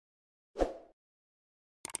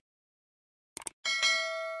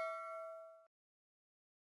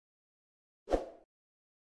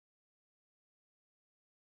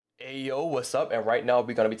Hey yo, what's up? And right now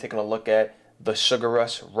we're gonna be taking a look at the Sugar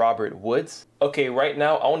Rush Robert Woods. Okay, right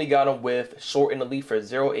now I only got him with short in the lead for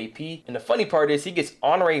 0 AP. And the funny part is he gets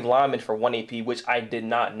honorary lineman for 1 AP, which I did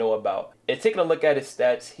not know about. And taking a look at his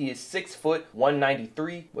stats, he is 6 foot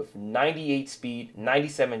 193 with 98 speed,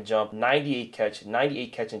 97 jump, 98 catch,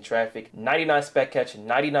 98 catch in traffic, 99 spec catch,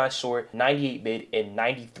 99 short, 98 mid, and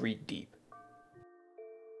 93 deep.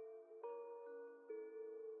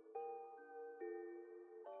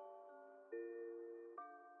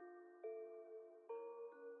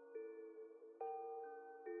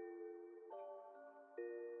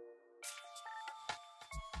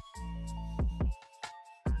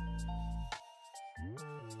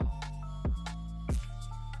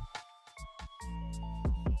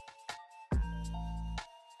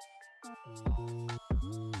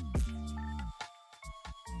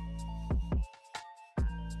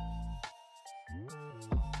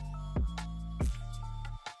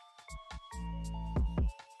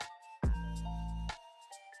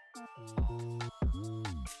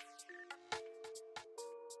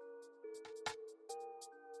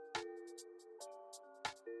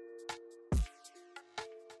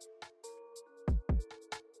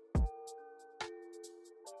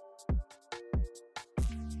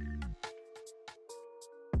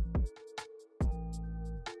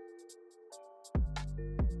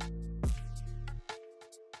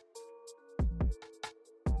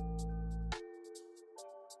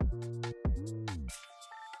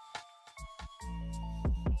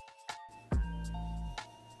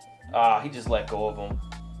 He just let go of him.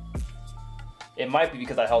 It might be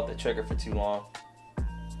because I held the trigger for too long.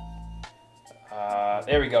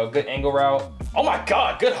 There we go. Good angle route. Oh my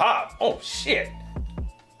God, good hop. Oh shit.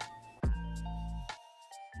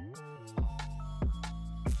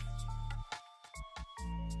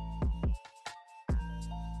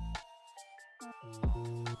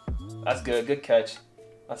 That's good. Good catch.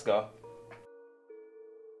 Let's go.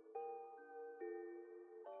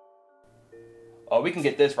 Oh, we can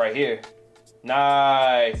get this right here.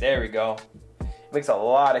 Nice. There we go. Makes a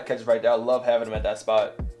lot of catches right there. I love having him at that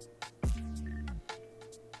spot.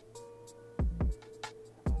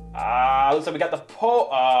 Looks like we got the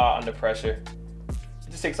pull. Under pressure.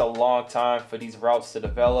 It just takes a long time for these routes to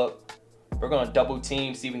develop. We're going to double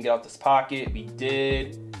team, see if we can get out this pocket. We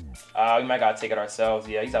did. We might got to take it ourselves.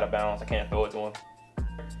 Yeah, he's out of bounds. I can't throw it to him.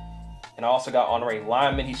 And I also got honorary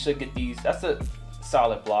lineman. He should get these. That's a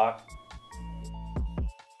solid block.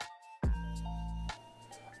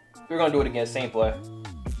 We're gonna do it again, same play.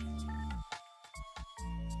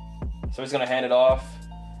 So he's gonna hand it off,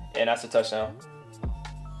 and that's a touchdown.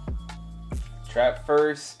 Trap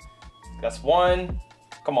first. That's one.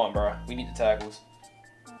 Come on, bro. We need the tackles.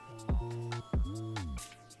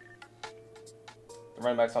 The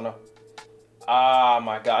running back's on the. Ah,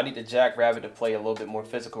 my God. I need the Jackrabbit to play a little bit more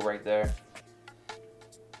physical right there.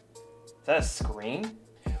 Is that a screen?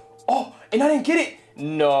 Oh, and I didn't get it.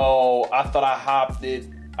 No, I thought I hopped it.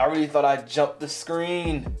 I really thought I jumped the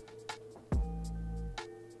screen.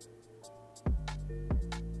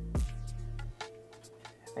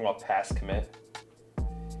 I'm gonna pass commit.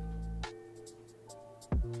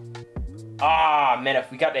 Ah, man, if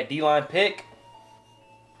we got that D-line pick,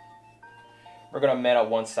 we're gonna man up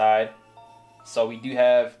one side. So we do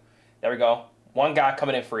have, there we go. One guy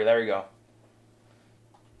coming in free, there we go.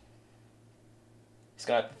 He's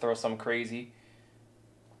gonna have to throw something crazy.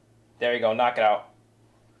 There you go, knock it out.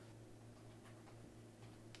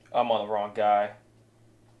 I'm on the wrong guy.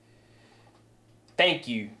 Thank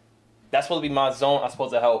you. That's supposed to be my zone. I'm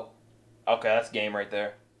supposed to help. Okay, that's game right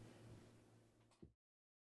there.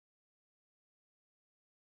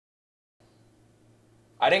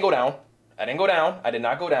 I didn't go down. I didn't go down. I did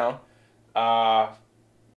not go down. Oh,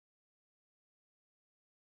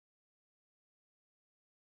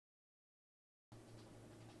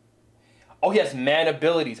 he has man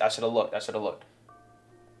abilities. I should have looked. I should have looked.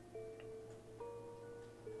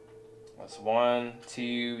 That's 1,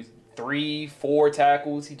 2, 3, 4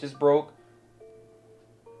 tackles he just broke.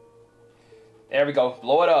 There we go.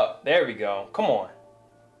 Blow it up. There we go. Come on.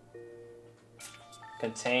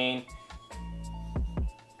 Contain.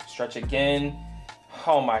 Stretch again.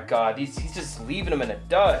 Oh my God. He's just leaving him in the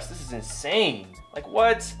dust. This is insane. Like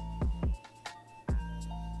what?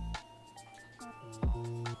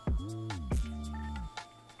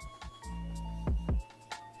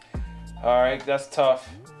 All right, that's tough.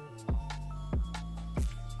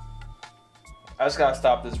 I just gotta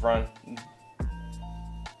stop this run.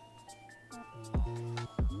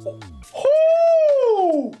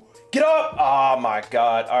 Oh! Get up! Oh my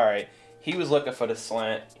God. All right. He was looking for the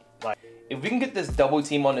slant. Like, if we can get this double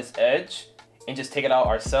team on this edge and just take it out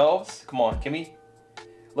ourselves. Come on, can we?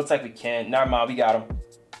 Looks like we can. Never mind, we got him.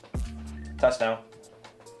 Touchdown.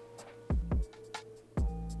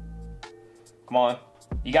 Come on.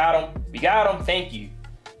 You got him. We got him. Thank you.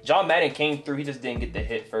 John Madden came through. He just didn't get the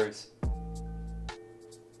hit first.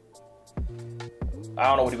 I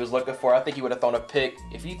don't know what he was looking for. I think he would have thrown a pick.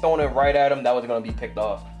 If he thrown it right at him, that was going to be picked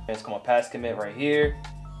off. Come on, pass commit right here.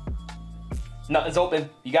 Nothing's open.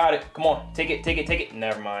 You got it. Come on. Take it, take it, take it.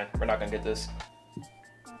 Never mind. We're not going to get this.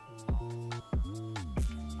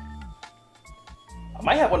 I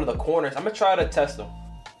might have one of the corners. I'm going to try to test them.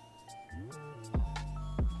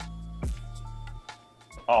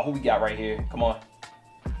 Oh, who we got right here? Come on.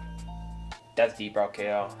 That's deep route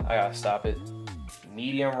KO. I got to stop it.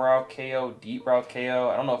 Medium route KO, deep route KO.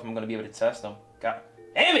 I don't know if I'm going to be able to test them. God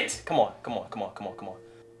damn it. Come on, come on, come on, come on, come on.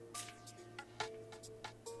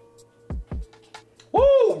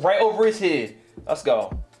 Woo! Right over his head. Let's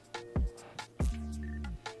go.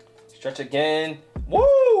 Stretch again.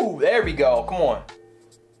 Woo! There we go. Come on.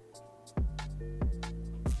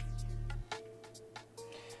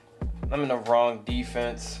 I'm in the wrong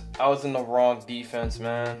defense. I was in the wrong defense,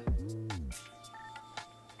 man.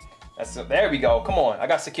 There we go. Come on. I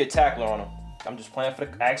got secure tackler on him. I'm just playing for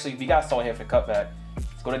the... Actually, we got someone here for the cutback.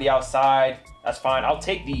 Let's go to the outside. That's fine. I'll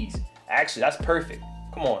take these. Actually, that's perfect.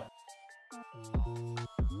 Come on.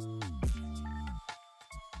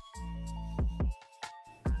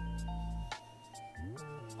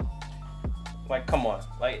 Like, come on.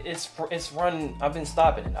 Like, it's run. I've been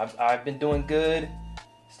stopping it. I've been doing good.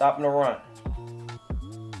 Stopping the run.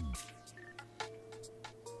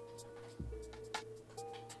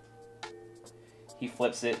 He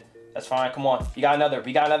flips it. That's fine. Come on. We got another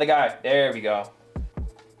guy. There we go.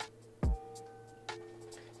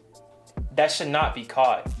 That should not be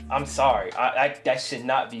caught. I'm sorry. That should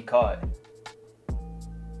not be caught.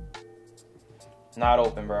 Not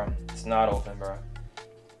open, bro. It's not open, bro.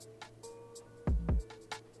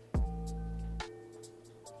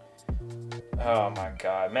 Oh my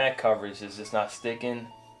God. Man coverage is just not sticking.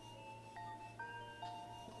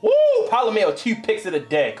 Woo! Palomeo, 2 picks of the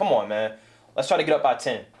day. Come on, man. Let's try to get up by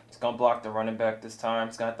 10. It's going to block the running back this time.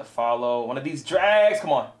 It's going to have to follow one of these drags.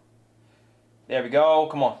 Come on. There we go.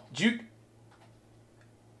 Come on. Juke.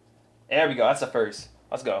 There we go. That's the first.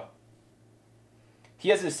 Let's go. He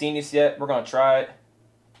hasn't seen this yet. We're going to try it.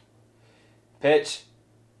 Pitch.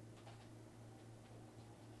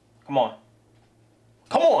 Come on.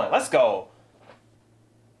 Come on. Let's go.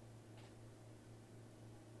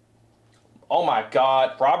 Oh, my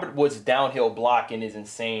God. Robert Woods' downhill blocking is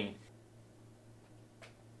insane.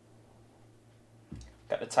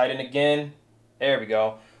 Got the tight end again. There we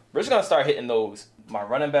go. We're just going to start hitting those. My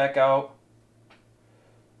running back out.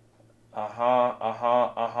 Come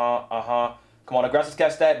on, aggressive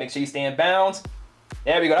catch that. Make sure you stay in bounds.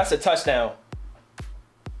 There we go. That's a touchdown.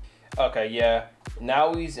 Okay, yeah.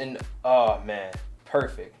 Now he's in. Oh, man.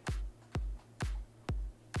 Perfect.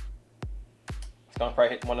 He's going to probably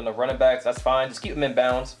hit one of the running backs. That's fine. Just keep him in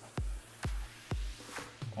bounds.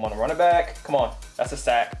 Come on, the running back. Come on. That's a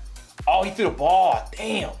sack. Oh, he threw the ball.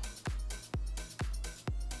 Damn.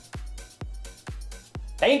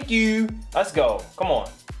 Thank you. Let's go. Come on.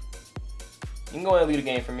 You can go ahead and lead the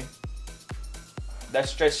game for me. That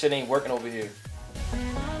stretch shit ain't working over here.